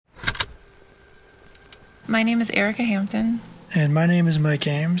My name is Erica Hampton. And my name is Mike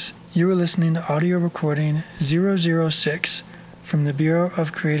Ames. You are listening to audio recording 006 from the Bureau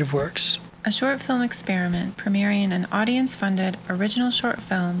of Creative Works. A short film experiment premiering an audience-funded original short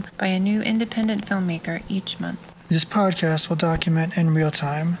film by a new independent filmmaker each month. This podcast will document in real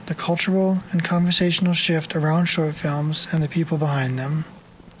time the cultural and conversational shift around short films and the people behind them.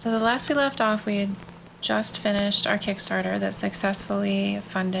 So the last we left off, we had just finished our Kickstarter that successfully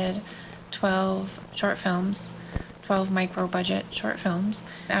funded 12 short films, 12 micro-budget short films.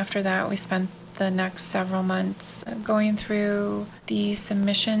 After that, we spent the next several months going through the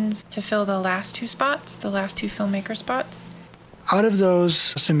submissions to fill the last two filmmaker spots. Out of those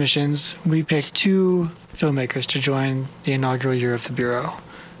submissions, we picked two filmmakers to join the inaugural year of the Bureau.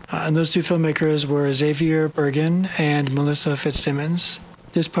 And those two filmmakers were Xavier Bergen and Melissa Fitzsimmons.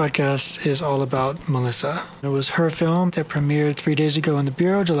 This podcast is all about Melissa. It was her film that premiered 3 days ago in the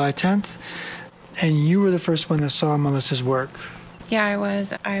Bureau, July 10th. And you were the first one that saw Melissa's work. Yeah, I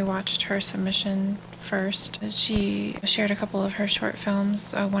was. I watched her submission first. She shared a couple of her short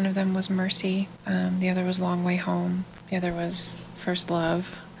films. One of them was Mercy. The other was Long Way Home. The other was First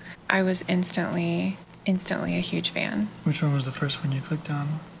Love. I was instantly a huge fan. Which one was the first one you clicked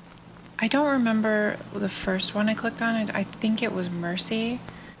on? I don't remember the first one I clicked on. I think it was Mercy.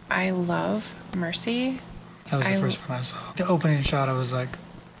 I love Mercy. That was the first one I saw. The opening shot, I was like,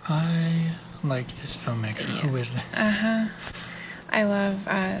 I like this filmmaker. Yeah. Who is this? I love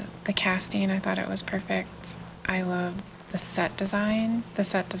the casting. I thought it was perfect. I love the set design. The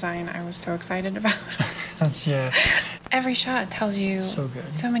set design I was so excited about. Yeah. Every shot tells you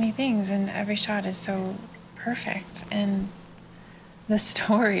so many things, and every shot is so perfect. And the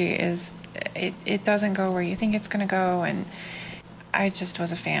story is, it doesn't go where you think it's going to go, and I just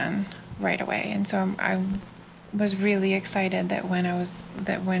was a fan right away. And so I was really excited that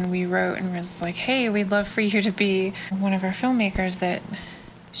when we wrote and was like, hey, we'd love for you to be one of our filmmakers, that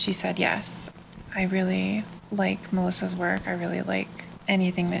she said yes. I really like Melissa's work. I really like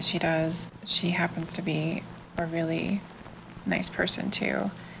anything that she does. She happens to be a really nice person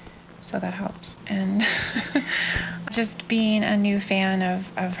too, so that helps. And just being a new fan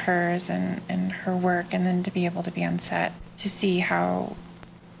of hers and her work, and then to be able to be on set to see how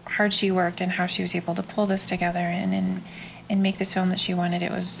hard she worked and how she was able to pull this together and make this film that she wanted.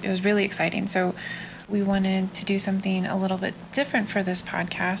 It was really exciting. So we wanted to do something a little bit different for this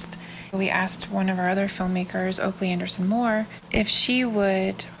podcast. We asked one of our other filmmakers, Oakley Anderson Moore, if she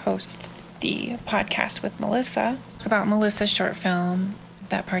would host the podcast with Melissa about Melissa's short film,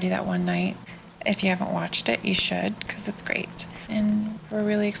 That Party That One Night. If you haven't watched it, you should, because it's great. And we're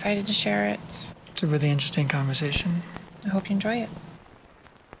really excited to share it. It's a really interesting conversation. I hope you enjoy it.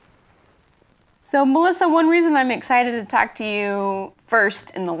 So, Melissa, one reason I'm excited to talk to you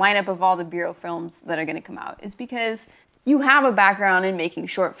first in the lineup of all the Bureau films that are going to come out is because you have a background in making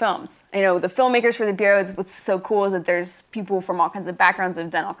short films. You know, the filmmakers for the Bureau, what's so cool is that there's people from all kinds of backgrounds that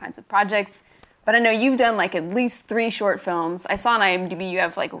have done all kinds of projects. But I know you've done like at least 3 short films. I saw on IMDb you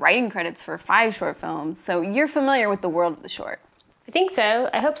have like writing credits for 5 short films. So you're familiar with the world of the short. I think so.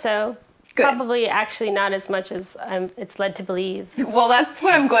 I hope so. Good. Probably actually not as much as it's led to believe. Well, that's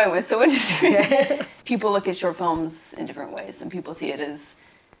what I'm going with. So what is people look at short films in different ways. Some people see it as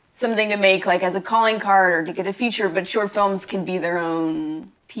something to make like as a calling card or to get a feature, but short films can be their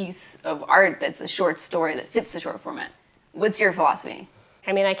own piece of art that's a short story that fits the short format. What's your philosophy?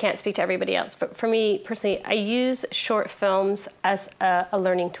 I mean, I can't speak to everybody else, but for me personally, I use short films as a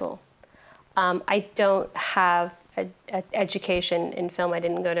learning tool. I don't have an education in film. I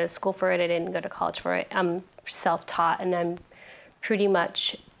didn't go to school for it. I didn't go to college for it. I'm self-taught, and I'm pretty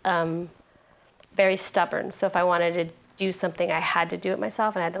much very stubborn. So if I wanted to do something, I had to do it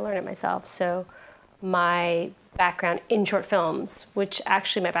myself, and I had to learn it myself. So my background in short films, which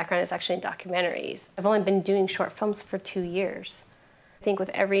actually my background is actually in documentaries. I've only been doing short films for 2 years. I think with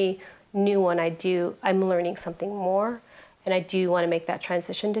every new one I do, I'm learning something more, and I do want to make that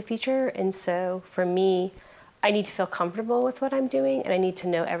transition to feature. And so for me, I need to feel comfortable with what I'm doing, and I need to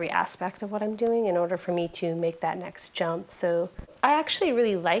know every aspect of what I'm doing in order for me to make that next jump. So I actually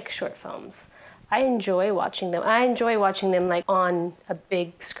really like short films. I enjoy watching them. I enjoy watching them like on a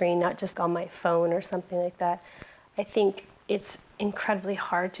big screen, not just on my phone or something like that. I think it's incredibly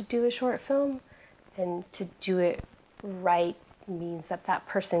hard to do a short film, and to do it right means that that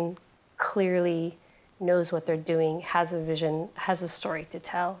person clearly knows what they're doing, has a vision, has a story to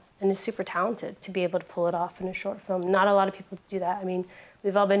tell, and is super talented to be able to pull it off in a short film. Not a lot of people do that. I mean,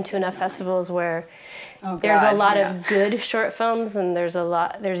 we've all been to enough festivals where there's a lot of good short films, and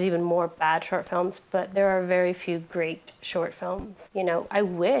there's even more bad short films, but there are very few great short films. You know, I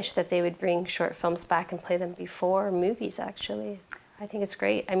wish that they would bring short films back and play them before movies, actually. I think it's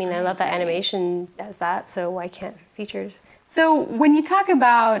great. I mean, I love that animation does that, so why can't features? So when you talk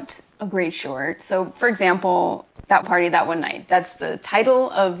about a great short, so for example, That Party That One Night, that's the title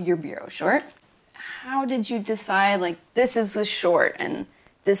of your Bureau short. How did you decide, like, this is the short and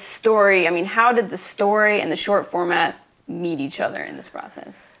this story? I mean, how did the story and the short format meet each other in this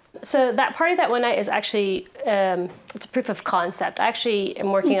process? So That Party That One Night is actually, it's a proof of concept. I actually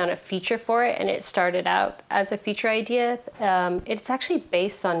am working on a feature for it, and it started out as a feature idea. It's actually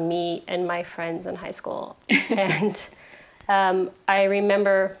based on me and my friends in high school. And I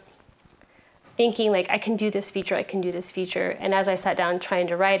remember thinking, like, I can do this feature. And as I sat down trying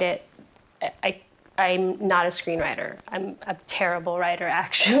to write it, I'm not a screenwriter. I'm a terrible writer,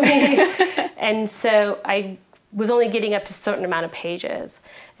 actually. And so I was only getting up to a certain amount of pages.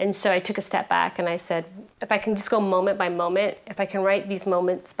 And so I took a step back and I said, if I can just go moment by moment, if I can write these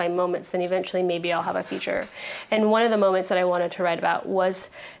moments by moments, then eventually maybe I'll have a feature. And one of the moments that I wanted to write about was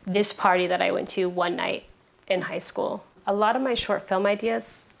this party that I went to one night in high school. A lot of my short film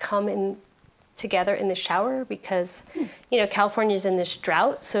ideas come in together in the shower because, you know, California's in this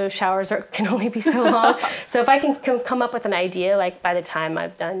drought, so showers can only be so long. So if I can come up with an idea, like by the time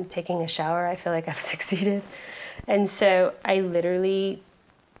I'm done taking a shower, I feel like I've succeeded. And so I literally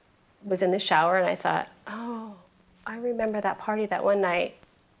was in the shower and I thought, oh, I remember that party that one night.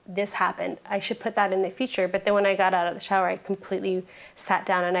 This happened. I should put that in the feature. But then when I got out of the shower, I completely sat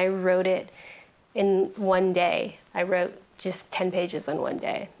down and I wrote it in one day. I wrote just 10 pages in one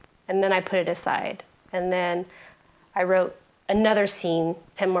day. And then I put it aside. And then I wrote another scene,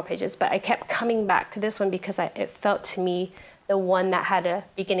 10 more pages. But I kept coming back to this one because it felt to me the one that had a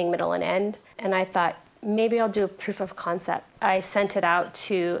beginning, middle, and end. And I thought, maybe I'll do a proof of concept. I sent it out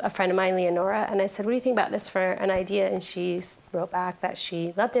to a friend of mine, Leonora, and I said, what do you think about this for an idea? And she wrote back that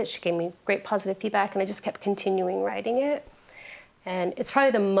she loved it. She gave me great positive feedback, and I just kept continuing writing it. And it's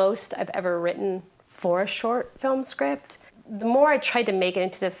probably the most I've ever written for a short film script. The more I tried to make it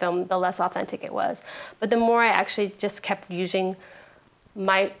into the film, the less authentic it was. But the more I actually just kept using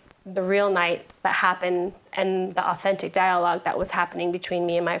the real night that happened and the authentic dialogue that was happening between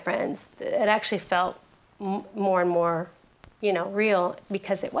me and my friends, it actually felt more and more, you know, real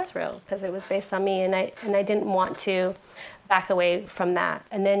because it was real, because it was based on me, and I didn't want to back away from that.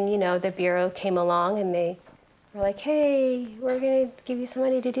 And then, you know, the Bureau came along and they were like, hey, we're going to give you some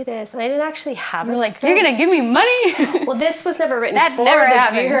money to do this. And I didn't actually have a script. You're going to give me money? Well, this was never written for never the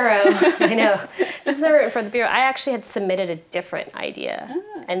happens. Bureau. I know. This was never written for the Bureau. I actually had submitted a different idea.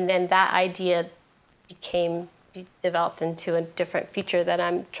 And then that idea developed into a different feature that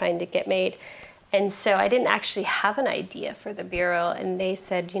I'm trying to get made. And so I didn't actually have an idea for the Bureau. And they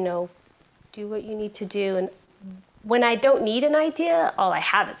said, you know, do what you need to do. And when I don't need an idea, all I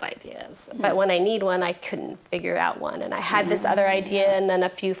have is ideas. But when I need one, I couldn't figure out one. And I had this other idea, and then a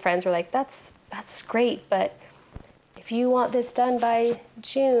few friends were like, that's great, but if you want this done by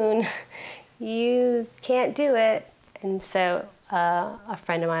June, you can't do it. And so a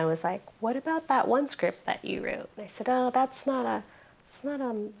friend of mine was like, what about that one script that you wrote? And I said, oh, it's not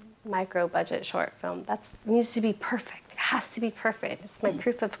a micro-budget short film. It needs to be perfect. It has to be perfect. It's my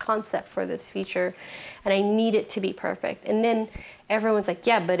proof of concept for this feature, and I need it to be perfect. And then everyone's like,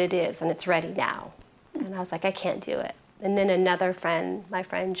 yeah, but it is, and it's ready now. And I was like, I can't do it. And then another friend, my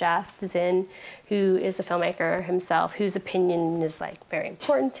friend Jeff Zinn, who is a filmmaker himself, whose opinion is like very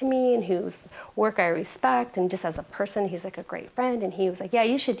important to me and whose work I respect, and just as a person, he's like a great friend. And he was like, yeah,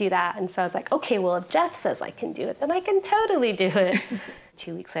 you should do that. And so I was like, okay, well, if Jeff says I can do it, then I can totally do it.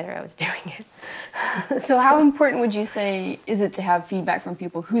 2 weeks later, I was doing it. So how important would you say is it to have feedback from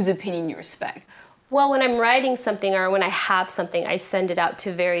people whose opinion you respect? Well, when I'm writing something or when I have something, I send it out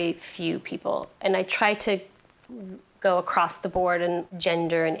to very few people. And I try to go across the board in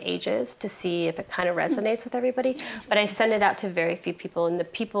gender and ages to see if it kind of resonates with everybody. But I send it out to very few people. And the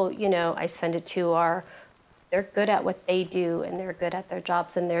people, you know, I send it to they're good at what they do, and they're good at their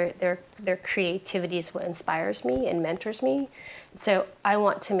jobs, and their creativity is what inspires me and mentors me. So I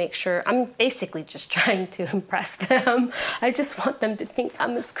want to make sure, I'm basically just trying to impress them. I just want them to think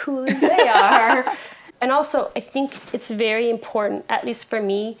I'm as cool as they are. And also, I think it's very important, at least for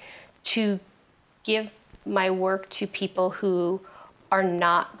me, to give my work to people who are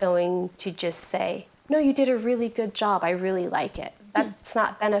not going to just say, no, you did a really good job, I really like it. That's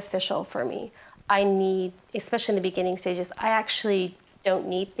not beneficial for me. I need, especially in the beginning stages, I actually don't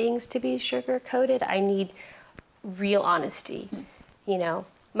need things to be sugar-coated. I need real honesty. You know,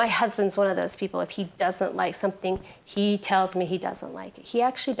 my husband's one of those people. If he doesn't like something, he tells me he doesn't like it. He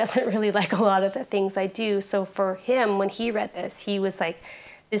actually doesn't really like a lot of the things I do. So for him, when he read this, he was like,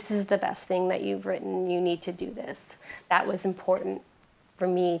 this is the best thing that you've written. You need to do this. That was important for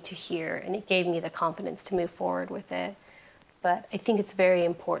me to hear, and it gave me the confidence to move forward with it. But I think it's very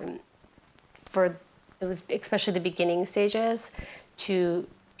important for those, especially the beginning stages, to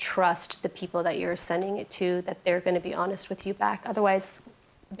trust the people that you're sending it to, that they're going to be honest with you back. Otherwise,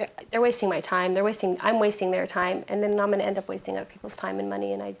 they're wasting my time. I'm wasting their time, and then I'm going to end up wasting other people's time and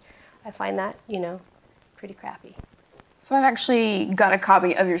money, and I find that, you know, pretty crappy. So I've actually got a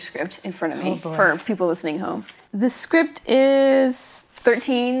copy of your script in front of me for people listening home. The script is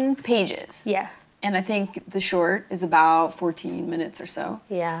 13 pages. Yeah. And I think the short is about 14 minutes or so.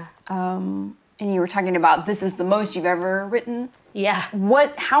 Yeah. And you were talking about this is the most you've ever written. Yeah.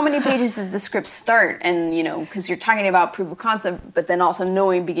 How many pages does the script start? And, you know, because you're talking about proof of concept, but then also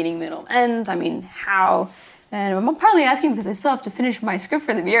knowing beginning, middle, end. I mean, how? And I'm partly asking because I still have to finish my script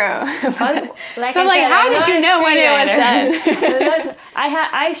for the Bureau. Like so I'm like, how did you know when it was done?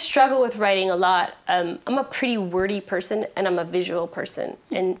 I struggle with writing a lot. I'm a pretty wordy person, and I'm a visual person.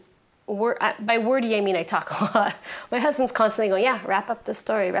 And by wordy, I mean I talk a lot. My husband's constantly going, yeah, wrap up the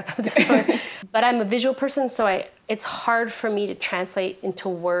story. But I'm a visual person, so it's hard for me to translate into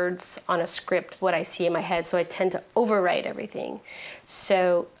words on a script what I see in my head, so I tend to overwrite everything.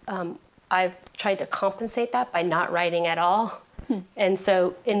 So I've tried to compensate that by not writing at all. And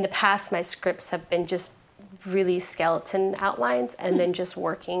so in the past, my scripts have been just really skeleton outlines and then just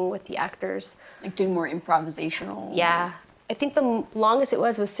working with the actors. Like doing more improvisational? Yeah. I think the longest it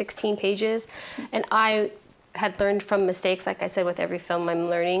was 16 pages. And I had learned from mistakes, like I said, with every film I'm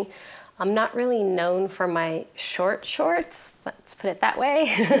learning. I'm not really known for my shorts, let's put it that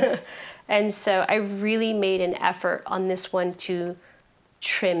way. And so I really made an effort on this one to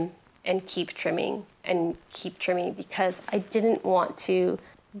trim and keep trimming because I didn't want to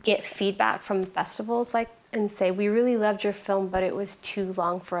get feedback from festivals and say, we really loved your film, but it was too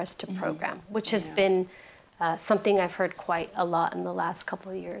long for us to program, which has been something I've heard quite a lot in the last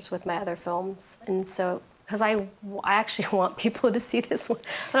couple of years with my other films. And so, because I actually want people to see this one.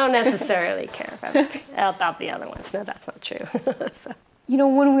 I don't necessarily care about the other ones. No, that's not true. So. You know,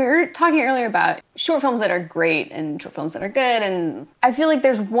 when we were talking earlier about short films that are great and short films that are good, and I feel like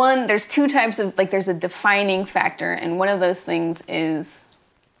there's two types of, like, there's a defining factor, and one of those things is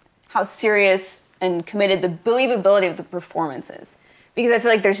how serious and committed the believability of the performance is. Because I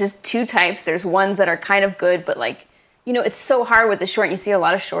feel like there's just two types. There's ones that are kind of good, but, like, you know, it's so hard with the short. You see a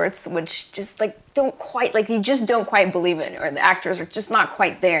lot of shorts which just, like, you just don't quite believe it, or the actors are just not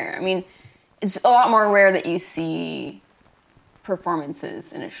quite there. I mean, it's a lot more rare that you see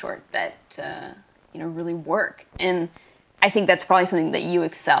performances in a short that really work, and I think that's probably something that you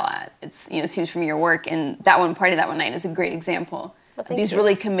excel at. It's, you know, seems from your work, and that one, Party That One Night, is a great example of these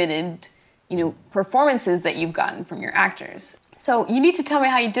really committed, you know, performances that you've gotten from your actors. So you need to tell me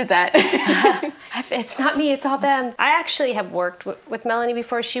how you did that. It's not me, it's all them. I actually have worked with Melanie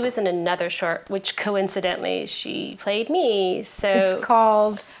before. She was in another short, which coincidentally, she played me. So it's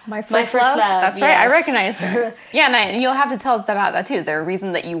called My First Love? That's yes. right, I recognize her. Yeah, and you'll have to tell us about that too. Is there a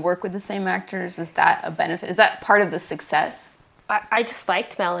reason that you work with the same actors? Is that a benefit? Is that part of the success? I just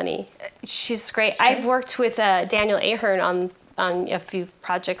liked Melanie. She's great. Sure. I've worked with Daniel Ahern on a few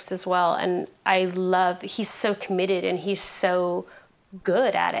projects as well, and he's so committed and he's so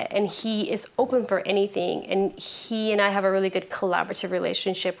good at it, and he is open for anything, and he and I have a really good collaborative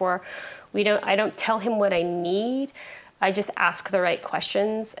relationship where I don't tell him what I need, I just ask the right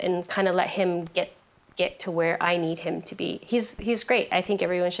questions and kind of let him get to where I need him to be. He's great. I think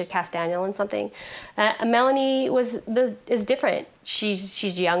everyone should cast Daniel in something. Melanie is different.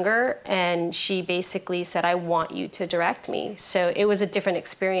 She's younger, and she basically said, I want you to direct me. So it was a different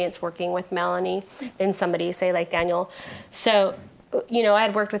experience working with Melanie than somebody, say, like Daniel. So, you know, I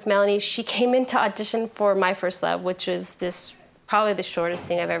had worked with Melanie. She came in to audition for My First Love, which was probably the shortest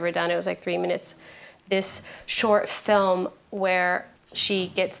thing I've ever done. It was like 3 minutes. This short film where she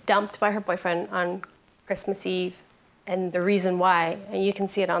gets dumped by her boyfriend on Christmas Eve, and the reason why, and you can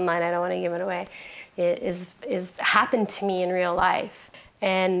see it online, I don't want to give it away, is happened to me in real life.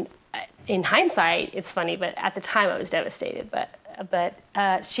 And in hindsight, it's funny, but at the time I was devastated.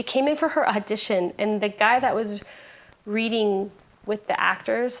 But she came in for her audition, and the guy that was reading with the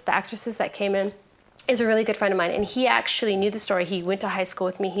actresses that came in, is a really good friend of mine, and he actually knew the story. He went to high school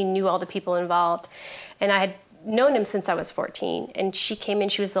with me. He knew all the people involved, and I had known him since I was 14. And she came in,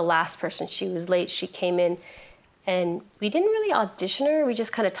 she was the last person. She was late. She came in and we didn't really audition her. We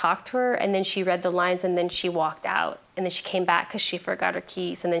just kind of talked to her, and then she read the lines, and then she walked out. And then she came back because she forgot her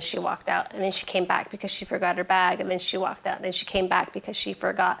keys, and then she walked out. And then she came back because she forgot her bag, and then she walked out. And then she came back because she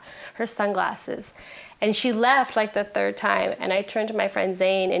forgot her sunglasses. And she left like the third time. And I turned to my friend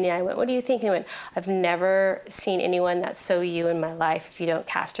Zane, and I went, what do you think? And he went, I've never seen anyone that's so you in my life. If you don't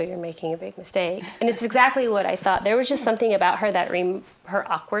cast her, you're making a big mistake. And it's exactly what I thought. There was just something about her, that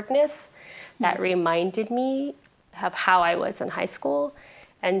her awkwardness, that reminded me of how I was in high school.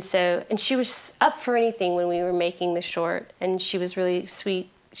 And she was up for anything when we were making the short, and she was really sweet.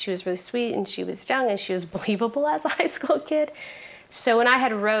 She was really sweet, and she was young, and she was believable as a high school kid. So when I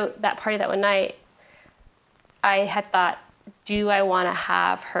had wrote that party that one night, I had thought, do I want to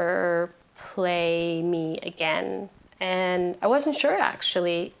have her play me again? And I wasn't sure,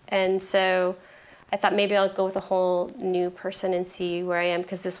 actually. And so I thought maybe I'll go with a whole new person and see where I am,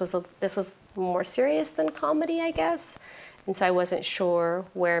 because this was more serious than comedy, I guess. And so I wasn't sure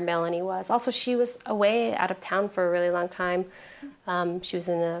where Melanie was. Also, she was away out of town for a really long time. She was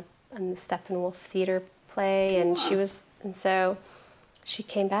in the Steppenwolf theater play, and so she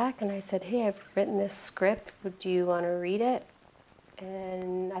came back, and I said, hey, I've written this script. Do you want to read it?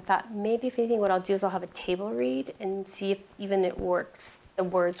 And I thought, maybe if anything, what I'll do is I'll have a table read and see if even it works, the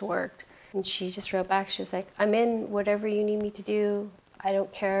words worked. And she just wrote back, she's like, I'm in, whatever you need me to do. I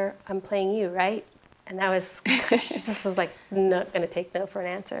don't care, I'm playing you, right? And that was, she just was like, not gonna take no for an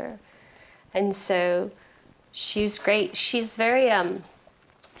answer. And so she's great. She's very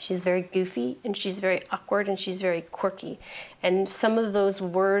goofy, and she's very awkward, and she's very quirky. And some of those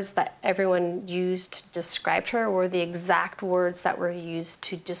words that everyone used to describe her were the exact words that were used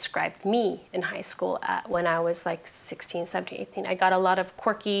to describe me in high school when I was like 16, 17, 18. I got a lot of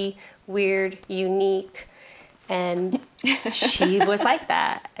quirky, weird, unique, and she was like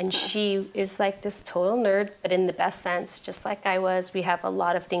that. And she is like this total nerd, but in the best sense, just like I was. We have a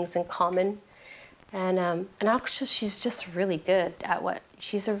lot of things in common. And actually, she's just really good at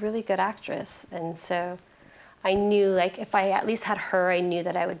she's a really good actress. And so I knew, like, if I at least had her, I knew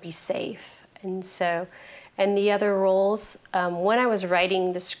that I would be safe. And the other roles, when I was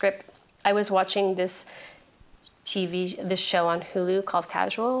writing the script, I was watching this show on Hulu called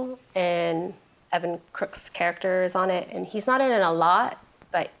Casual, and Evan Crook's character is on it, and he's not in it a lot,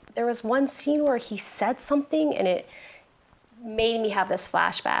 but there was one scene where he said something, and it made me have this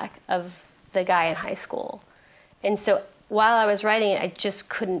flashback of the guy in high school. And so while I was writing it, I just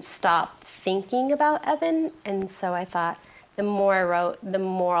couldn't stop thinking about Evan. And so I thought, the more I wrote, the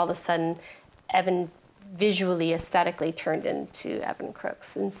more all of a sudden Evan visually, aesthetically turned into Evan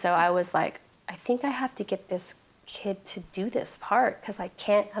Crooks. And so I was like, I think I have to get this kid to do this part, because I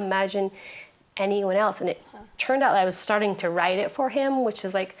can't imagine anyone else. And it turned out I was starting to write it for him, which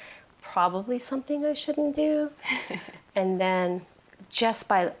is like probably something I shouldn't do. And then just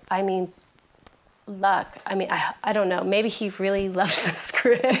by, luck. I don't know. Maybe he really loved the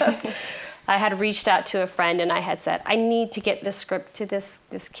script. I had reached out to a friend, and I had said, I need to get this script to this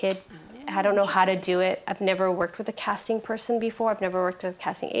kid. I don't know how to do it. I've never worked with a casting person before. I've never worked with a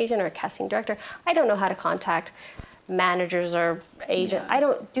casting agent or a casting director. I don't know how to contact managers or agent. I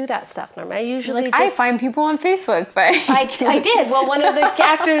don't do that stuff normally. I usually I find people on Facebook, but I did. Well, one of the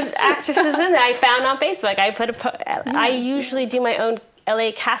actresses in there I found on Facebook. I usually do my own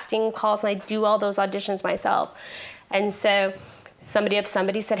LA casting calls, and I do all those auditions myself. And so somebody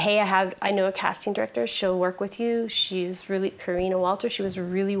said, hey, I know a casting director, she'll work with you. She's really, Karina Walter, she was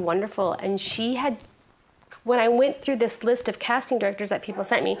really wonderful. And when I went through this list of casting directors that people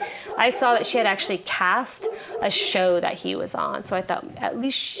sent me, I saw that she had actually cast a show that he was on. So I thought at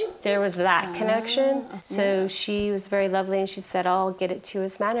least there was that connection. So she was very lovely, and she said, I'll get it to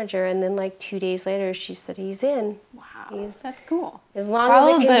his manager. And then like 2 days later, she said, he's in. Wow, that's cool. As long as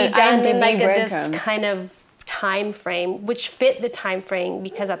it can be done in like this kind of time frame, which fit the time frame,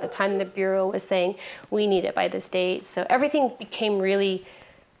 because at the time the Bureau was saying, we need it by this date. So everything became really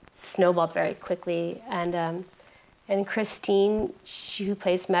snowballed very quickly. And Christine, who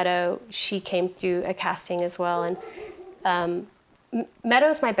plays Meadow, she came through a casting as well. And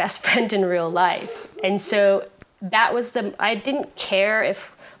Meadow's my best friend in real life. And so that was I didn't care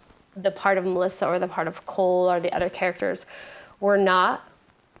if the part of Melissa or the part of Cole or the other characters were not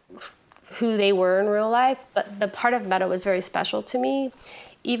who they were in real life, but the part of Meadow was very special to me,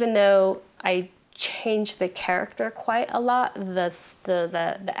 even though I changed the character quite a lot.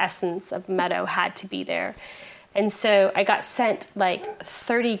 The essence of Meadow had to be there. And so I got sent like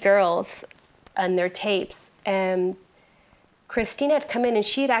 30 girls and their tapes, and Christine had come in and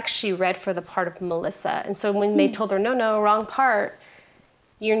she had actually read for the part of Melissa. And so when they told her, no, wrong part,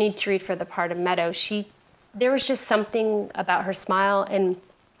 you need to read for the part of Meadow, there was just something about her smile and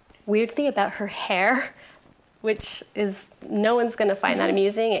weirdly about her hair, which is, no one's going to find that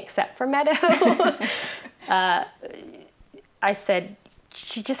amusing except for Meadow. I said,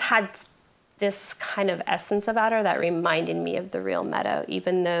 she just had this kind of essence about her that reminded me of the real Meadow,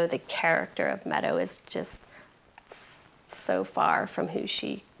 even though the character of Meadow is just so far from who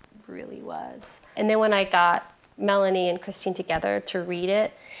she really was. And then when I got Melanie and Christine together to read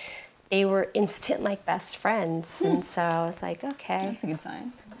it, they were instant like best friends. And so I was like, okay. That's a good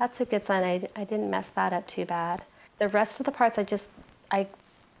sign. That's a good sign. I didn't mess that up too bad. The rest of the parts, I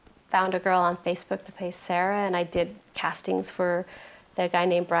found a girl on Facebook to play Sarah, and I did castings for the guy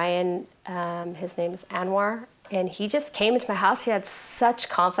named Brian. His name is Anwar. And he just came into my house. He had such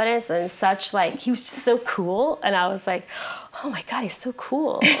confidence and such he was just so cool. And I was like, oh my God, he's so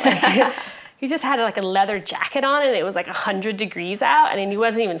cool. He just had a leather jacket on and it was 100 degrees out and he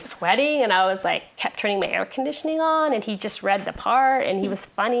wasn't even sweating. And I was kept turning my air conditioning on and he just read the part and he was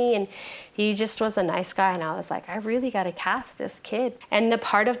funny and he just was a nice guy. And I was like, I really got to cast this kid. And the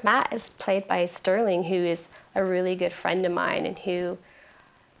part of Matt is played by Sterling, who is a really good friend of mine and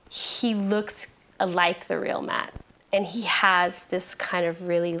he looks like the real Matt. And he has this kind of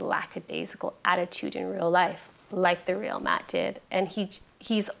really lackadaisical attitude in real life, like the real Matt did. And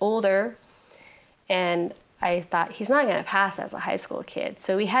he's older. And I thought, he's not going to pass as a high school kid.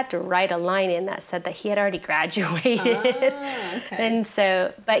 So we had to write a line in that said that he had already graduated. Okay. And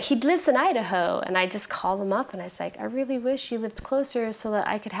so, but he lives in Idaho. And I just called him up and I was like, I really wish you lived closer so that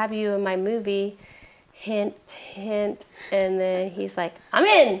I could have you in my movie. Hint, hint. And then he's like, I'm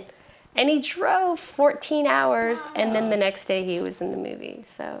in. And he drove 14 hours. Wow. And then the next day he was in the movie.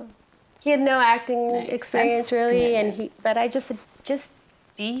 So he had no acting experience really. But I just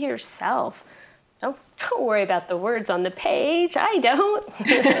be yourself. Don't worry about the words on the page. I don't.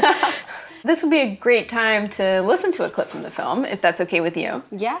 This would be a great time to listen to a clip from the film, if that's okay with you.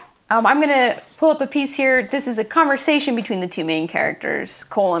 Yeah. I'm going to pull up a piece here. This is a conversation between the two main characters,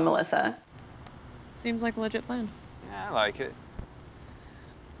 Cole and Melissa. Seems like a legit plan. Yeah, I like it.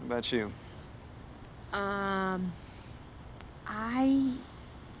 What about you? I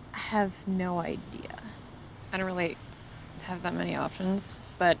have no idea. I don't really have that many options,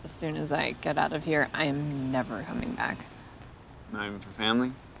 but as soon as I get out of here, I am never coming back. Not even for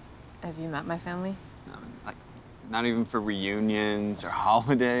family? Have you met my family? No, not even for reunions or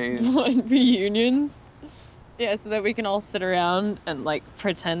holidays? What, reunions? Yeah, so that we can all sit around and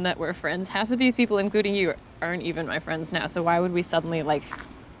pretend that we're friends. Half of these people, including you, aren't even my friends now, so why would we suddenly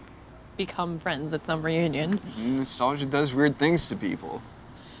become friends at some reunion? Nostalgia does weird things to people.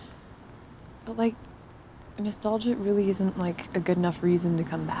 But nostalgia really isn't a good enough reason to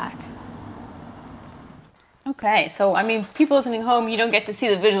come back. Okay, so people listening home, you don't get to see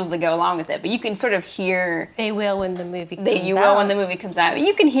the visuals that go along with it, but you can sort of hear. They will when the movie comes out. You will when the movie comes out.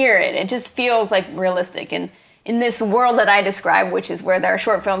 You can hear it. It just feels realistic. And in this world that I describe, which is where there are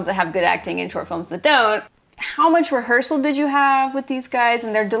short films that have good acting and short films that don't, how much rehearsal did you have with these guys?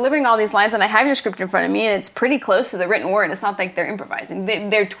 And they're delivering all these lines, and I have your script in front of me, and it's pretty close to the written word. It's not like they're improvising.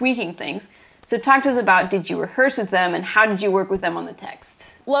 They're tweaking things. So talk to us about, did you rehearse with them and how did you work with them on the text?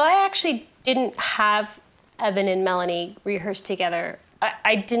 Well, I actually didn't have Evan and Melanie rehearse together.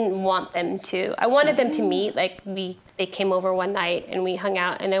 I didn't want them to. I wanted them to meet. They came over one night and we hung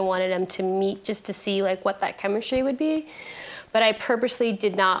out and I wanted them to meet just to see what that chemistry would be. But I purposely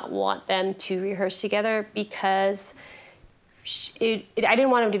did not want them to rehearse together because I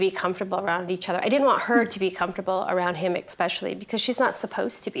didn't want them to be comfortable around each other. I didn't want her to be comfortable around him, especially because she's not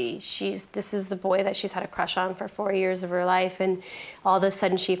supposed to be. This is the boy that she's had a crush on for 4 years of her life, and all of a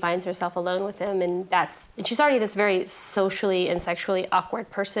sudden she finds herself alone with him, and she's already this very socially and sexually awkward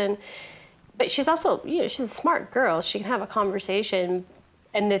person. But she's also, she's a smart girl. She can have a conversation,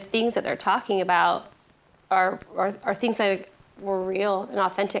 and the things that they're talking about are things that were real and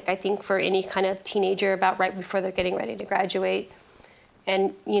authentic, I think, for any kind of teenager about right before they're getting ready to graduate.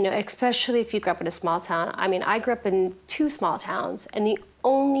 And, especially if you grew up in a small town. I grew up in 2 small towns, and the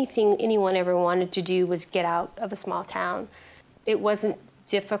only thing anyone ever wanted to do was get out of a small town. It wasn't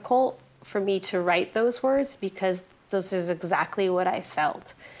difficult for me to write those words because this is exactly what I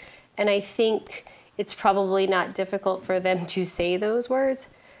felt. And I think it's probably not difficult for them to say those words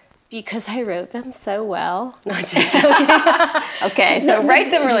because I wrote them so well. No, just joking. Okay, so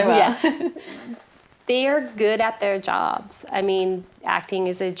write them really well. Yeah. They are good at their jobs. Acting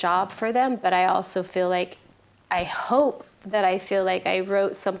is a job for them, but I also feel I hope that I feel like I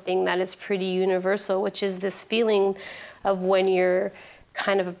wrote something that is pretty universal, which is this feeling of when you're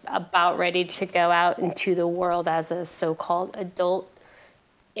kind of about ready to go out into the world as a so-called adult,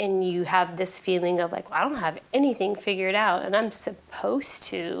 and you have this feeling of like, well, I don't have anything figured out, and I'm supposed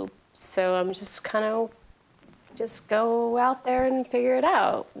to, so I'm just kind of just go out there and figure it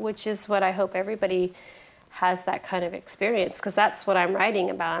out, which is what I hope everybody has, that kind of experience, because that's what I'm writing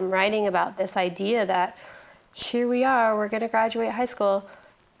about. I'm writing about this idea that here we are, we're going to graduate high school.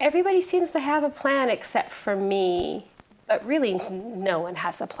 Everybody seems to have a plan except for me, but really no one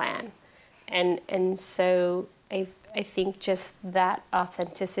has a plan. And so I think just that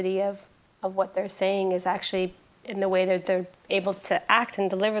authenticity of what they're saying is actually, in the way that they're able to act and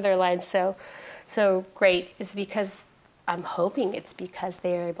deliver their lines so great, is because I'm hoping it's because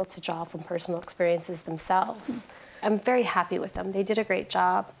they are able to draw from personal experiences themselves. I'm very happy with them. They did a great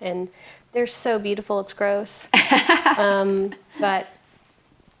job, and they're so beautiful, it's gross. But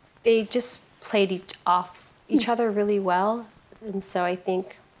they just played off each other really well, and so I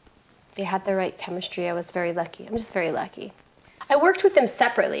think they had the right chemistry. I was very lucky. I'm just very lucky. I worked with them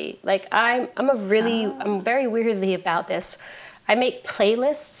separately. Like I'm very weirdly about this. I make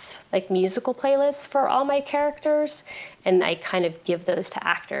playlists, like musical playlists for all my characters, and I kind of give those to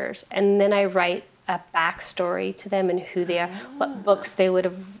actors. And then I write a backstory to them and who they are, what books they would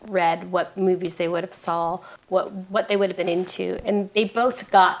have read, what movies they would have saw, what they would have been into. And they both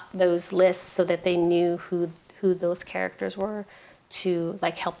got those lists so that they knew who those characters were, to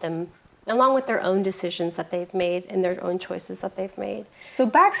like help them along with their own decisions that they've made and their own choices that they've made. So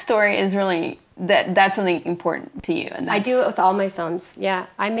backstory is really, that's something important to you. And I do it with all my films. Yeah,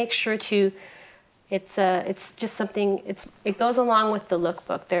 I make sure to. It's just something. It goes along with the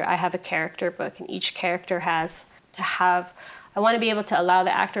lookbook. There, I have a character book, and each character has to have. I want to be able to allow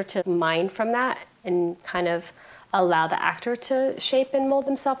the actor to mine from that and kind of allow the actor to shape and mold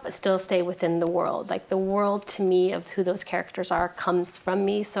themselves, but still stay within the world. Like the world to me of who those characters are comes from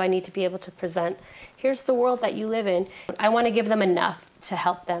me, so I need to be able to present, here's the world that you live in. I want to give them enough to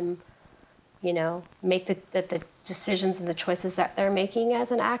help them, make the decisions and the choices that they're making as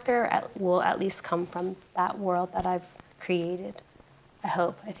an actor will at least come from that world that I've created.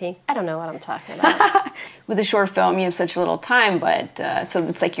 I think. I don't know what I'm talking about. With a short film, you have such little time, but so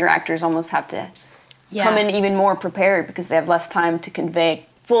it's like your actors almost have to come in even more prepared because they have less time to convey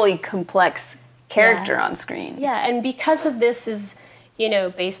fully complex character on screen. Yeah, and because of this is,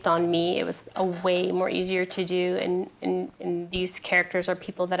 based on me, it was a way more easier to do, and these characters are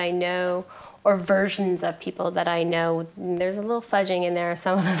people that I know, or versions of people that I know. And there's a little fudging in there,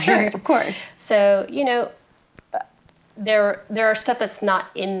 some of those characters. Of course. So, there are stuff that's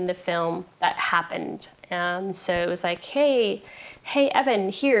not in the film that happened. So it was like, hey, Evan,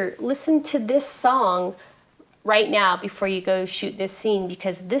 here, listen to this song right now before you go shoot this scene,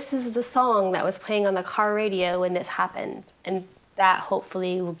 because this is the song that was playing on the car radio when this happened. And that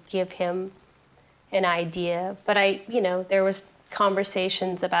hopefully will give him an idea. But there was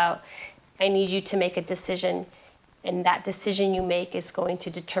conversations about, I need you to make a decision, and that decision you make is going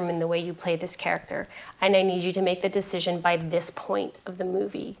to determine the way you play this character. And I need you to make the decision by this point of the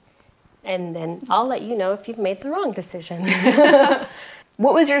movie. And then I'll let you know if you've made the wrong decision.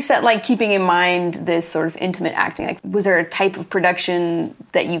 What was your set like, keeping in mind this sort of intimate acting? Like, was there a type of production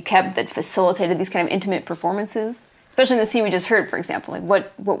that you kept that facilitated these kind of intimate performances? Especially in the scene we just heard, for example. Like,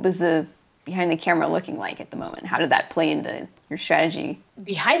 what was the behind the camera looking like at the moment? How did that play into your strategy?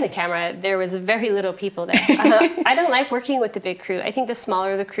 Behind the camera, there was very little people there. I don't like working with the big crew. I think the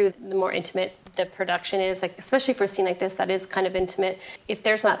smaller the crew, the more intimate the production is. Like, especially for a scene like this, that is kind of intimate. If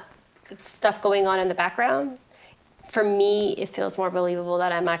there's not stuff going on in the background, for me, it feels more believable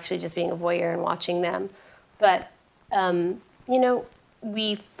that I'm actually just being a voyeur and watching them. But,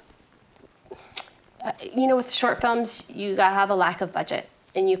 with short films, you gotta have a lack of budget,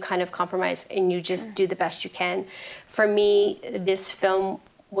 and you kind of compromise, and you just do the best you can. For me, this film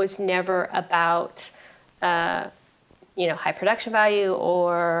was never about, high production value,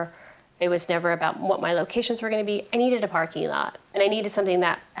 or it was never about what my locations were going to be. I needed a parking lot, and I needed something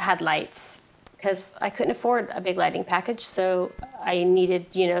that had lights, because I couldn't afford a big lighting package, so I needed,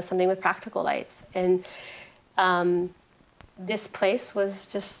 something with practical lights. And this place was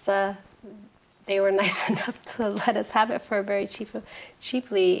just, they were nice enough to let us have it for very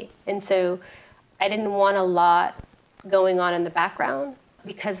cheaply. And so I didn't want a lot going on in the background,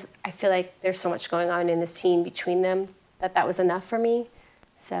 because I feel like there's so much going on in the scene between them that was enough for me.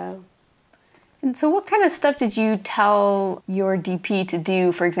 And so what kind of stuff did you tell your DP to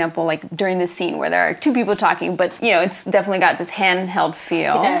do, for example, like during this scene where there are two people talking, but, it's definitely got this handheld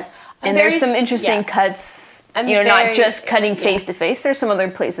feel? It does. And very there's some s- interesting yeah. cuts, I'm not very- just cutting yeah. face to face. There's some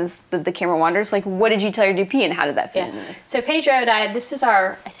other places that the camera wanders. Like, what did you tell your DP and how did that fit into this? So Pedro and I, this is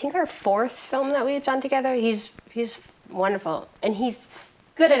I think our 4th film that we've done together. He's wonderful, and he's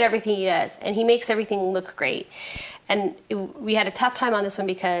good at everything he does, and he makes everything look great. And we had a tough time on this one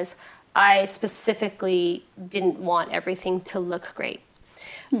because I specifically didn't want everything to look great.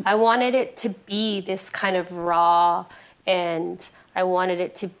 I wanted it to be this kind of raw, and I wanted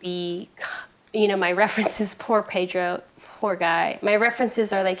it to be, my references, poor Pedro, poor guy. My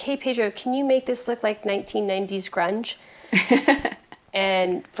references are like, hey, Pedro, can you make this look like 1990s grunge?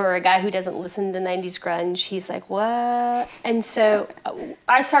 And for a guy who doesn't listen to 90s grunge, he's like, what? And so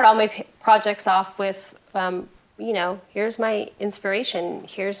I start all my projects off with, here's my inspiration.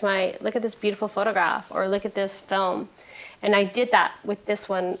 Look at this beautiful photograph, or look at this film. And I did that with this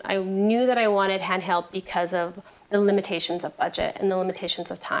one. I knew that I wanted handheld because of the limitations of budget and the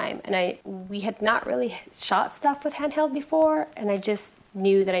limitations of time. And we had not really shot stuff with handheld before, and I just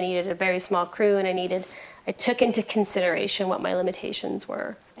knew that I needed a very small crew, and I took into consideration what my limitations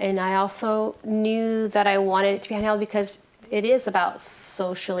were. And I also knew that I wanted it to be handheld because it is about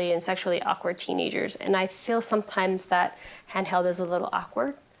socially and sexually awkward teenagers. And I feel sometimes that handheld is a little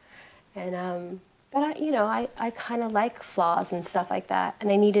awkward. And, but I kind of like flaws and stuff like that.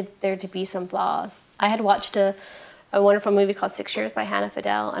 And I needed there to be some flaws. I had watched a wonderful movie called 6 Years by Hannah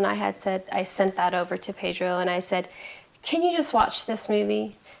Fidel. And I sent that over to Pedro and I said, can you just watch this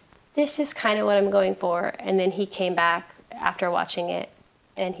movie? This is kind of what I'm going for. And then he came back after watching it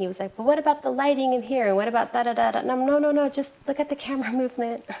and he was like, but what about the lighting in here? And what about da-da-da-da? No, just look at the camera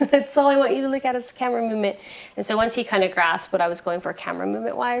movement. That's all I want you to look at is the camera movement. And so once he kind of grasped what I was going for camera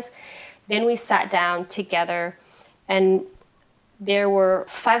movement-wise, then we sat down together and there were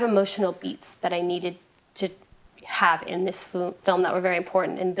 5 emotional beats that I needed to have in this film that were very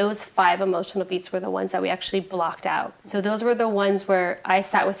important. And those 5 emotional beats were the ones that we actually blocked out. So those were the ones where I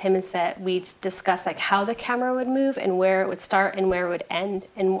sat with him and we discussed like how the camera would move and where it would start and where it would end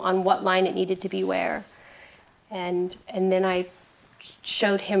and on what line it needed to be where. And then I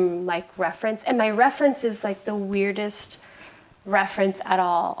showed him like reference. And my reference is like the weirdest reference at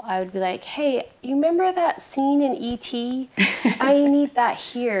all. I would be like, hey, you remember that scene in E.T.? I need that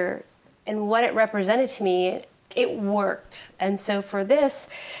here. And what it represented to me, it worked. And so for this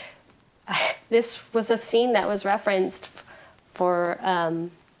was a scene that was referenced for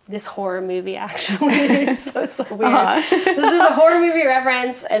this horror movie, actually. So it's so weird. There's a horror movie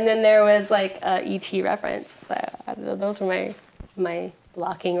reference, and then there was like a E.T. reference. So those were my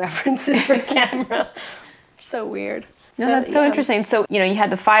blocking references for camera. So weird. No, that's so interesting. So, you had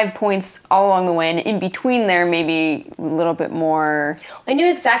the 5 points all along the way, and in between there, maybe a little bit more. I knew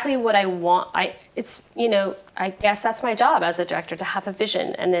exactly what I want. I guess that's my job as a director, to have a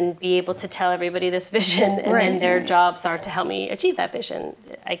vision and then be able to tell everybody this vision, and then their jobs are to help me achieve that vision,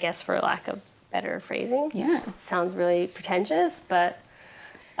 I guess, for lack of better phrasing. Yeah. Sounds really pretentious, but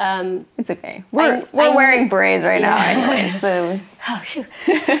it's okay. We're wearing berets right now, anyway, so. Oh, shoot.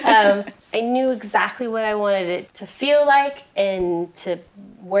 I knew exactly what I wanted it to feel like and to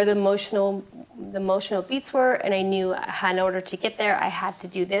where the emotional beats were, and I knew in order to get there I had to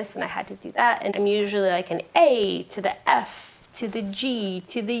do this and I had to do that. And I'm usually like an A to the F to the G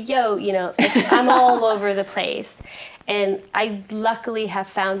to the yo, like I'm all over the place. And I luckily have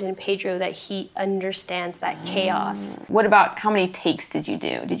found in Pedro that he understands that chaos. What about how many takes did you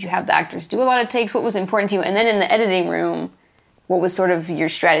do? Did you have the actors do a lot of takes? What was important to you? And then in the editing room, what was sort of your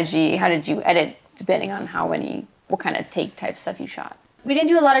strategy? How did you edit depending on what kind of take type stuff you shot? We didn't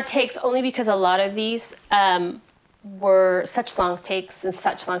do a lot of takes only because a lot of these were such long takes and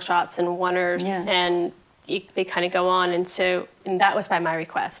such long shots and oneers, and they kind of go on. And that was by my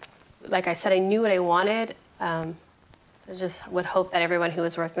request. Like I said, I knew what I wanted. I just would hope that everyone who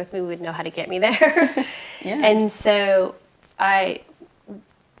was working with me would know how to get me there. And so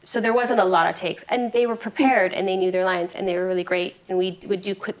there wasn't a lot of takes, and they were prepared and they knew their lines and they were really great. And we would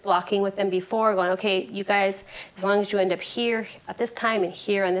do quick blocking with them before, going, okay, you guys, as long as you end up here at this time and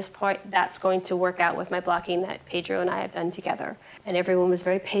here on this point, that's going to work out with my blocking that Pedro and I have done together. And everyone was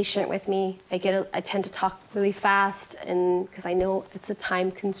very patient with me. I tend to talk really fast, and because I know it's a time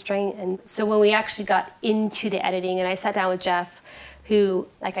constraint. And so when we actually got into the editing, and I sat down with Jeff, who,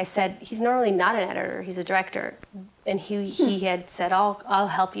 like I said, he's normally not an editor, he's a director. And he had said, I'll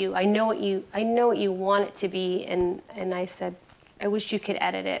help you. I know what you want it to be. And I said, I wish you could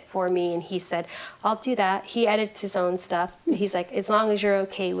edit it for me. And he said, I'll do that. He edits his own stuff. He's like, as long as you're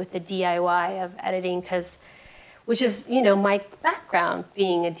okay with the DIY of editing, which is, my background,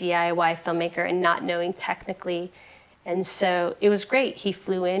 being a DIY filmmaker and not knowing technically And so it was great. He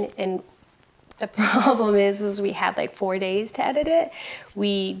flew in, and the problem is we had like 4 days to edit it.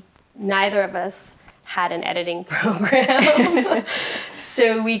 Neither of us had an editing program.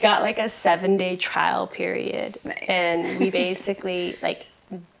 So we got like a 7-day trial period. Nice. And we basically, like,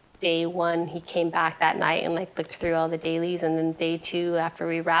 day 1, he came back that night and like flipped through all the dailies. And then day 2, after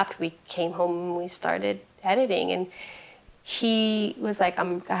we wrapped, we came home and we started editing. And he was like,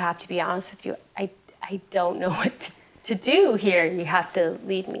 I have to be honest with you, I don't know what to do here. You have to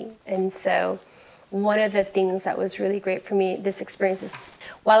lead me. And so one of the things that was really great for me, this experience is,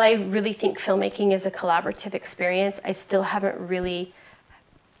 while I really think filmmaking is a collaborative experience, I still haven't really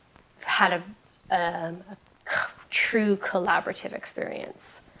had a true collaborative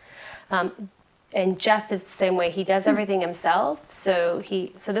experience. And Jeff is the same way. He does everything himself. So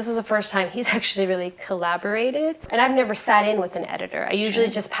this was the first time he's actually really collaborated. And I've never sat in with an editor. I usually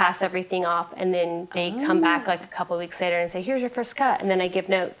just pass everything off, and then they come back like a couple of weeks later and say, here's your first cut. And then I give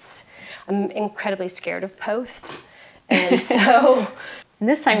notes. I'm incredibly scared of post. And so And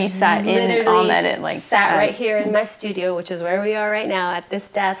this time you sat in on edit, like sat right here in my studio, which is where we are right now, at this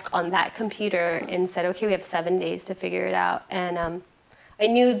desk on that computer, and said, okay, we have 7 days to figure it out. And I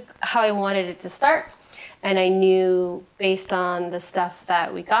knew how I wanted it to start, and I knew based on the stuff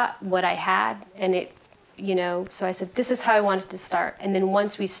that we got what I had, and it, so I said, this is how I wanted to start. And then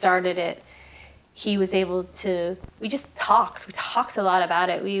once we started it, he was able to, we talked a lot about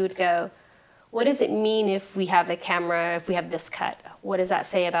it. We would go, what does it mean if we have the camera, if we have this cut? What does that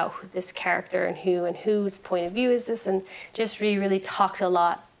say about this character and whose point of view is this? And just really talked a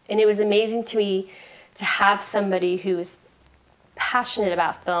lot. And it was amazing to me to have somebody who was passionate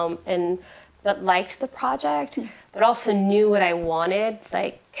about film but liked the project, but also knew what I wanted,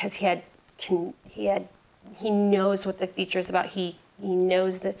 like, because he knows what the feature is about. He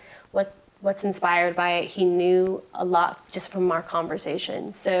knows what's inspired by it. He knew a lot just from our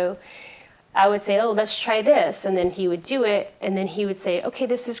conversation. So I would say, oh, let's try this. And then he would do it. And then he would say, okay,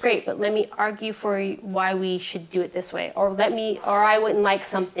 this is great, but let me argue for you why we should do it this way. Or I wouldn't like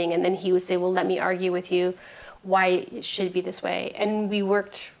something. And then he would say, well, let me argue with you why it should be this way. And we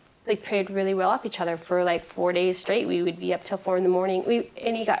played really well off each other for like 4 days straight. We would be up till 4 a.m.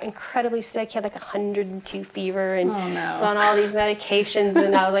 And he got incredibly sick. He had like 102 fever and was on all these medications.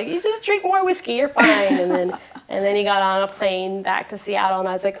 And I was like, you just drink more whiskey, you're fine. And then he got on a plane back to Seattle, and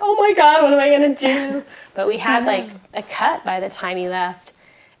I was like, oh my God, what am I gonna do? But we had like a cut by the time he left,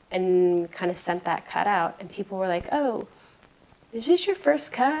 and kind of sent that cut out. And people were like, oh, is this your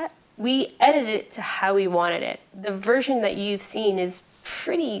first cut? We edited it to how we wanted it. The version that you've seen is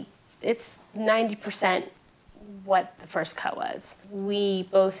it's 90% what the first cut was. We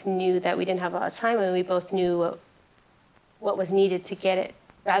both knew that we didn't have a lot of time, and we both knew what was needed to get it.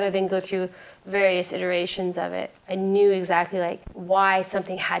 Rather than go through various iterations of it, I knew exactly like why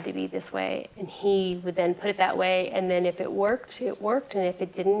something had to be this way, and he would then put it that way, and then if it worked, it worked, and if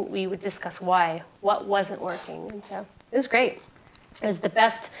it didn't, we would discuss what wasn't working. And so it was great. It was the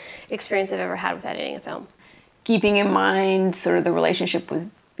best experience I've ever had with editing a film. Keeping in mind sort of the relationship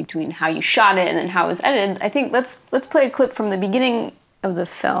between how you shot it and then how it was edited, I think let's play a clip from the beginning of the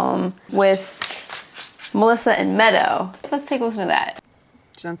film with Melissa and Meadow. Let's take a listen to that.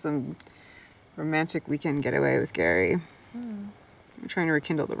 On some romantic weekend getaway with Gary. We're trying to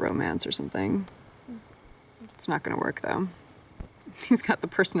rekindle the romance or something. It's not gonna work though. He's got the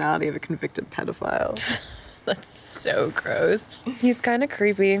personality of a convicted pedophile. That's so gross. He's kind of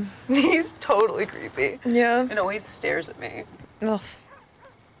creepy. He's totally creepy. Yeah. And always stares at me. Ugh.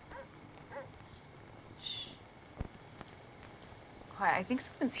 Hi, I think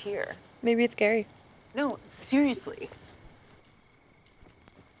someone's here. Maybe it's Gary. No, seriously.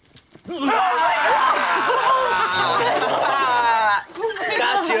 Gotcha.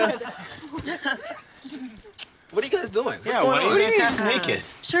 What are you guys doing? What's going why on? do you guys have to naked?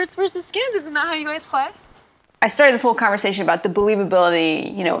 Shirts versus skins, isn't that how you guys play? I started this whole conversation about the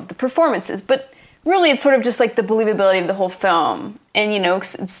believability, of the performances, but really it's sort of just like the believability of the whole film. And,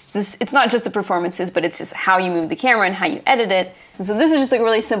 it's not just the performances, but it's just how you move the camera and how you edit it. And so this is just like a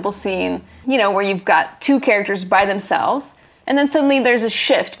really simple scene, where you've got two characters by themselves, and then suddenly there's a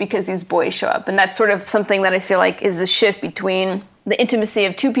shift because these boys show up. And that's sort of something that I feel like is the shift between the intimacy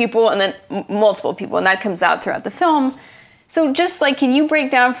of two people and then multiple people, and that comes out throughout the film. So just like, can you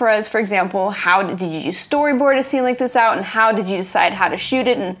break down for us, for example, how did you just storyboard a scene like this out, and how did you decide how to shoot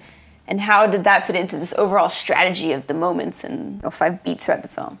it, and how did that fit into this overall strategy of the moments and 5 beats throughout the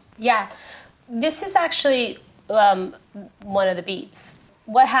film? Yeah, this is actually one of the beats.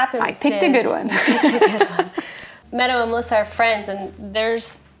 What happens I picked a good one. Meadow and Melissa are friends, and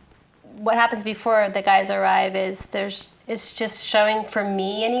there's what happens before the guys arrive is it's just showing, for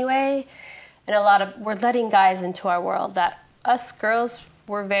me anyway, and we're letting guys into our world, that us girls,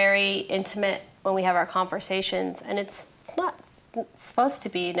 we're very intimate when we have our conversations, and it's not supposed to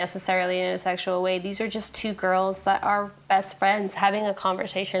be necessarily in a sexual way. These are just two girls that are best friends having a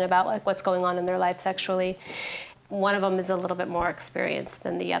conversation about like what's going on in their life sexually. One of them is a little bit more experienced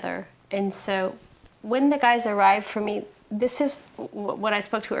than the other. And so when the guys arrive, for me, this is what I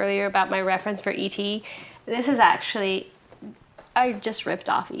spoke to earlier about my reference for E.T. This is actually, I just ripped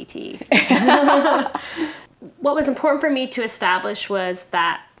off E.T. What was important for me to establish was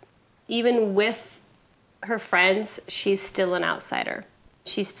that even with her friends, she's still an outsider.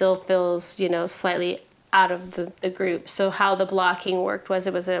 She still feels, slightly out of the group. So how the blocking worked was,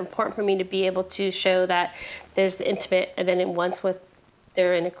 it was important for me to be able to show that there's intimate, and then once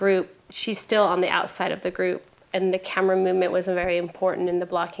they're in a group, she's still on the outside of the group. And the camera movement was very important, and the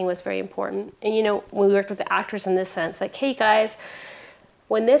blocking was very important. And when we worked with the actors in this sense, like, hey guys,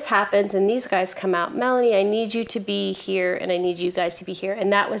 when this happens and these guys come out, Melanie, I need you to be here and I need you guys to be here.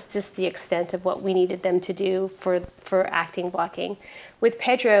 And that was just the extent of what we needed them to do for acting blocking. With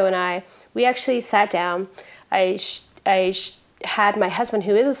Pedro and I, we actually sat down. I had my husband,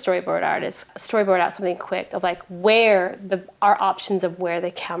 who is a storyboard artist, storyboard out something quick of like where our options of where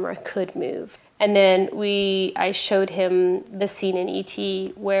the camera could move. And then I showed him the scene in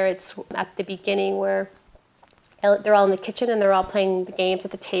E.T. where it's at the beginning where they're all in the kitchen and they're all playing the games at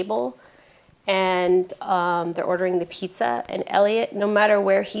the table, and they're ordering the pizza. And Elliot, no matter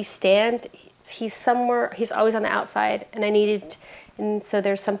where he stands, he's somewhere. He's always on the outside. And so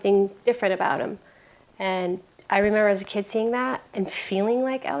there's something different about him. And I remember as a kid seeing that and feeling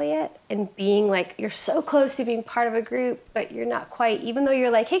like Elliot and being like, you're so close to being part of a group, but you're not quite. Even though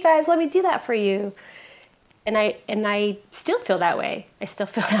you're like, hey guys, let me do that for you. And I still feel that way. I still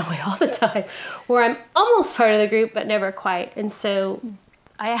feel that way all the time, where I'm almost part of the group, but never quite. And so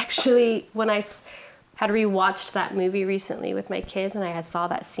I actually, when I had rewatched that movie recently with my kids, and I saw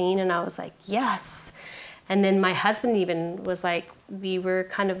that scene, and I was like, yes. And then my husband even was like, we were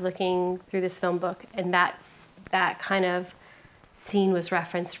kind of looking through this film book, and that kind of scene was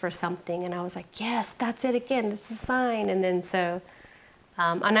referenced for something. And I was like, yes, that's it again. That's a sign. And then so...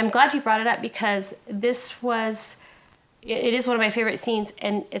 and I'm glad you brought it up, because it is one of my favorite scenes,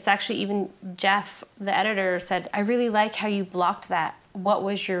 and it's actually even Jeff, the editor, said, I really like how you blocked that. What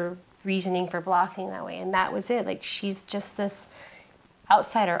was your reasoning for blocking that way? And that was it. Like, she's just this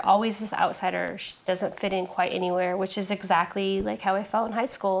outsider, always this outsider. She doesn't fit in quite anywhere, which is exactly like how I felt in high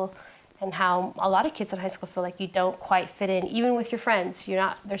school, and how a lot of kids in high school feel like you don't quite fit in, even with your friends.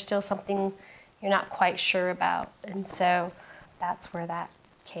 There's still something you're not quite sure about. And so that's where that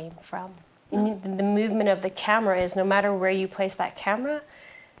came from. And the movement of the camera is, no matter where you place that camera,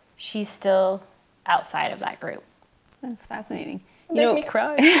 she's still outside of that group. That's fascinating. Make me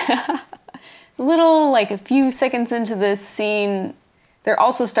cry. A few seconds into this scene, there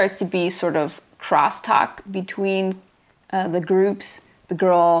also starts to be sort of crosstalk between the groups. The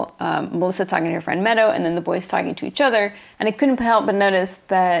girl, Melissa, talking to her friend Meadow, and then the boys talking to each other. And I couldn't help but notice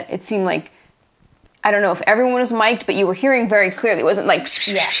that it seemed like, I don't know if everyone was mic'd, but you were hearing very clearly. It wasn't like,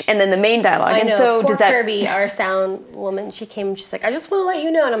 and then the main dialogue. I know. So poor Kirby, our sound woman, she came and she's like, I just want to let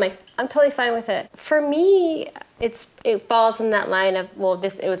you know. And I'm like, I'm totally fine with it. For me, it falls in that line of,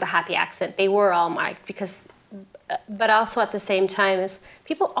 it was a happy accident. They were all mic'd but also at the same time, is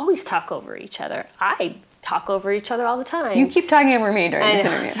people always talk over each other. I talk over each other all the time. You keep talking over me during this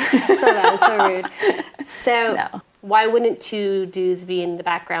interview. So bad, so rude. So no. Why wouldn't two dudes be in the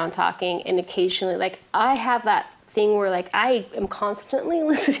background talking, and occasionally, like, I have that thing where, like, I am constantly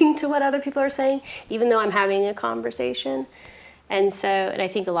listening to what other people are saying, even though I'm having a conversation. And I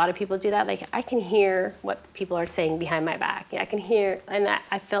think a lot of people do that. Like, I can hear what people are saying behind my back. I can hear, and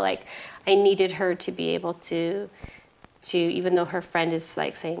I feel like I needed her to be able to, even though her friend is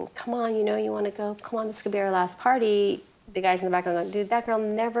like saying, come on, you want to go, come on, this could be our last party. The guys in the background going, dude, that girl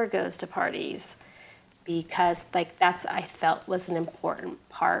never goes to parties. Because I felt was an important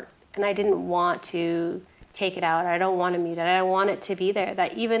part. And I didn't want to take it out. I don't want to mute it. I want it to be there.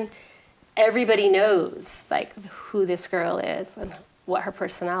 That even everybody knows, like, who this girl is and what her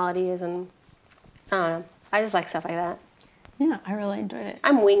personality is. And I don't know. I just like stuff like that. Yeah, I really enjoyed it.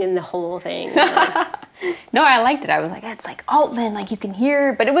 I'm winging the whole thing. No, I liked it. I was like, it's like Altman, like you can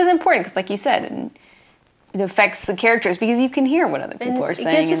hear. But it was important because, like you said, and it affects the characters because you can hear what other people are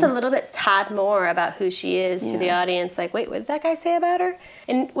saying. It gives just a little bit tad more about who she is to the audience. Like, wait, what did that guy say about her?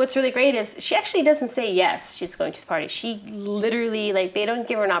 And what's really great is she actually doesn't say yes, she's going to the party. She literally, like, they don't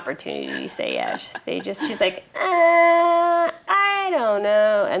give her an opportunity to say yes. She's like, I don't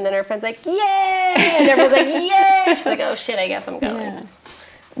know. And then her friend's like, yay! And everyone's like, yay! She's like, oh shit, I guess I'm going. Yeah.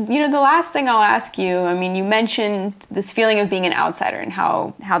 You know, the last thing I'll ask you, I mean, you mentioned this feeling of being an outsider and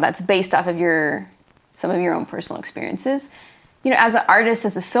how that's based off of some of your own personal experiences. You know, as an artist,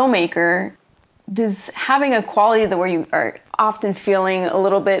 as a filmmaker, does having a quality that where you are often feeling a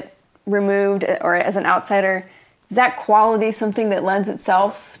little bit removed or as an outsider, is that quality something that lends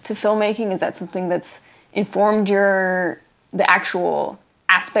itself to filmmaking? Is that something that's informed the actual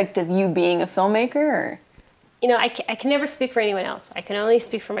aspect of you being a filmmaker? Or? You know, I can never speak for anyone else. I can only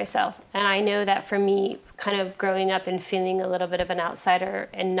speak for myself. And I know that for me, kind of growing up and feeling a little bit of an outsider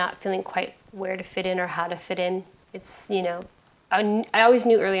and not feeling quite where to fit in or how to fit in, it's, you know, I always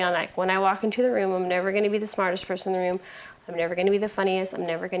knew early on, like, when I walk into the room, I'm never going to be the smartest person in the room. I'm never going to be the funniest. I'm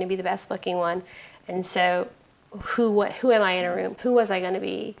never going to be the best looking one. And so who am I in a room? Who was I going to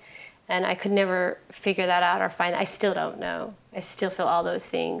be? And I could never figure that out or find that. I still don't know. I still feel all those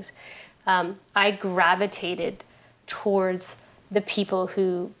things. I gravitated towards the people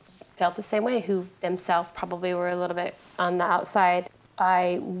who felt the same way, who themselves probably were a little bit on the outside.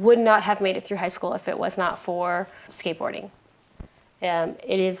 I would not have made it through high school if it was not for skateboarding.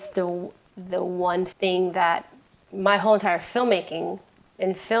 It is the one thing that my whole entire filmmaking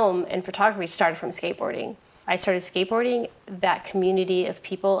and film and photography started from skateboarding. I started skateboarding, that community of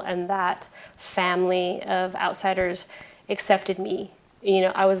people and that family of outsiders accepted me. You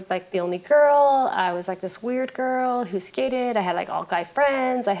know, I was like the only girl. I was like this weird girl who skated. I had like all guy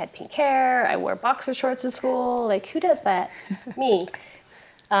friends. I had pink hair. I wore boxer shorts to school. Like, who does that? Me.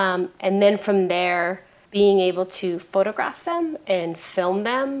 And then from there, being able to photograph them and film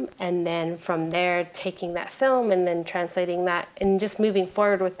them, and then from there taking that film and then translating that and just moving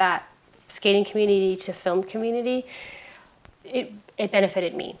forward with that skating community to film community, it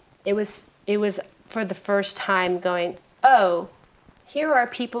benefited me. It was for the first time going, oh, here are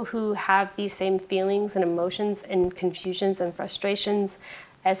people who have these same feelings and emotions and confusions and frustrations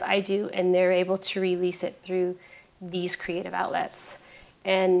as I do, and they're able to release it through these creative outlets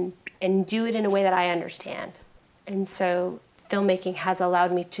and do it in a way that I understand. And so filmmaking has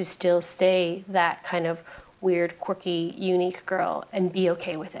allowed me to still stay that kind of weird, quirky, unique girl and be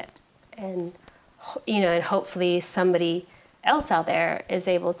okay with it. And, you know, and hopefully somebody else out there is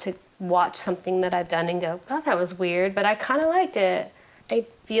able to watch something that I've done and go, God, that was weird, but I kind of liked it. I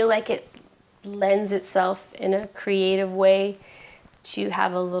feel like it lends itself in a creative way to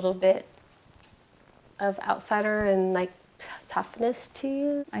have a little bit of outsider and like toughness to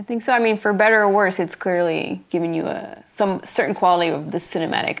you. I think so. I mean, for better or worse, it's clearly given you some certain quality of the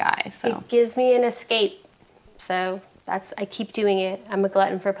cinematic eye. So it gives me an escape. So I keep doing it. I'm a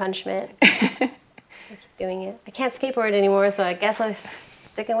glutton for punishment. I keep doing it. I can't skateboard anymore, so I guess I'm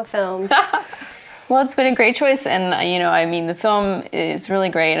sticking with films. Well, it's been a great choice, and you know, I mean, the film is really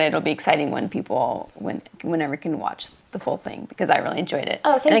great, and it'll be exciting when people, whenever can watch the full thing, because I really enjoyed it.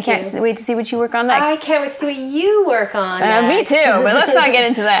 Oh, thank you. And I can't wait to see what you work on next. I can't wait to see what you work on Me too, but let's not get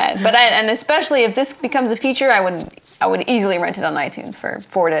into that. But and especially if this becomes a feature, I would easily rent it on iTunes for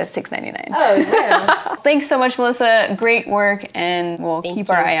 $4 to $6.99. Oh, yeah. Thanks so much, Melissa. Great work, and we'll Thank keep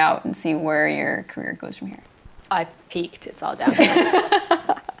you. our eye out and see where your career goes from here. I've peaked. It's all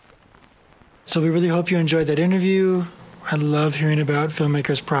downhill. So we really hope you enjoyed that interview. I love hearing about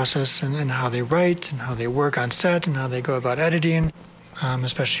filmmakers' process and how they write and how they work on set and how they go about editing,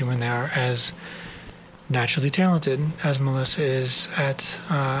 especially when they are as naturally talented as Melissa is at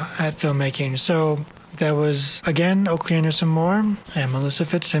filmmaking. So that was, again, Oakley Anderson Moore and Melissa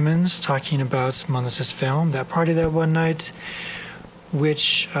Fitzsimmons talking about Melissa's film, That Party That One Night,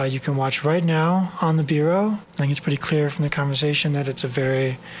 which you can watch right now on the Bureau. I think it's pretty clear from the conversation that it's a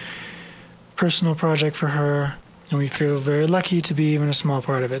very personal project for her, and we feel very lucky to be even a small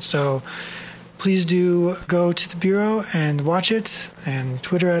part of it. So please do go to the Bureau and watch it, and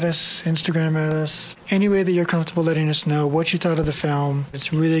Twitter at us, Instagram at us, any way that you're comfortable letting us know what you thought of the film.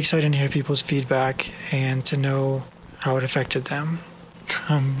 It's really exciting to hear people's feedback and to know how it affected them.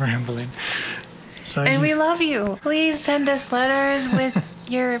 I'm rambling. So And we love you. Please send us letters with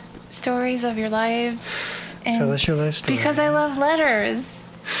your stories of your lives. And tell us your life story. Because I love letters.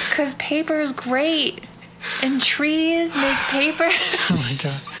 Because paper is great. And trees make paper. Oh my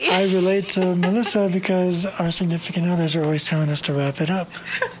God. I relate to Melissa because our significant others are always telling us to wrap it up,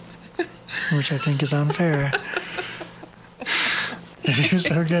 which I think is unfair. If you're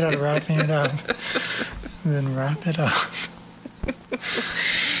so good at wrapping it up, then wrap it up.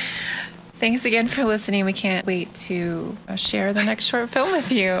 Thanks again for listening. We can't wait to share the next short film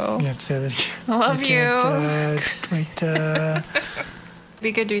with you. You have to say that again. I love you. Can't wait.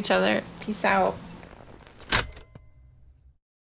 Be good to each other. Peace out.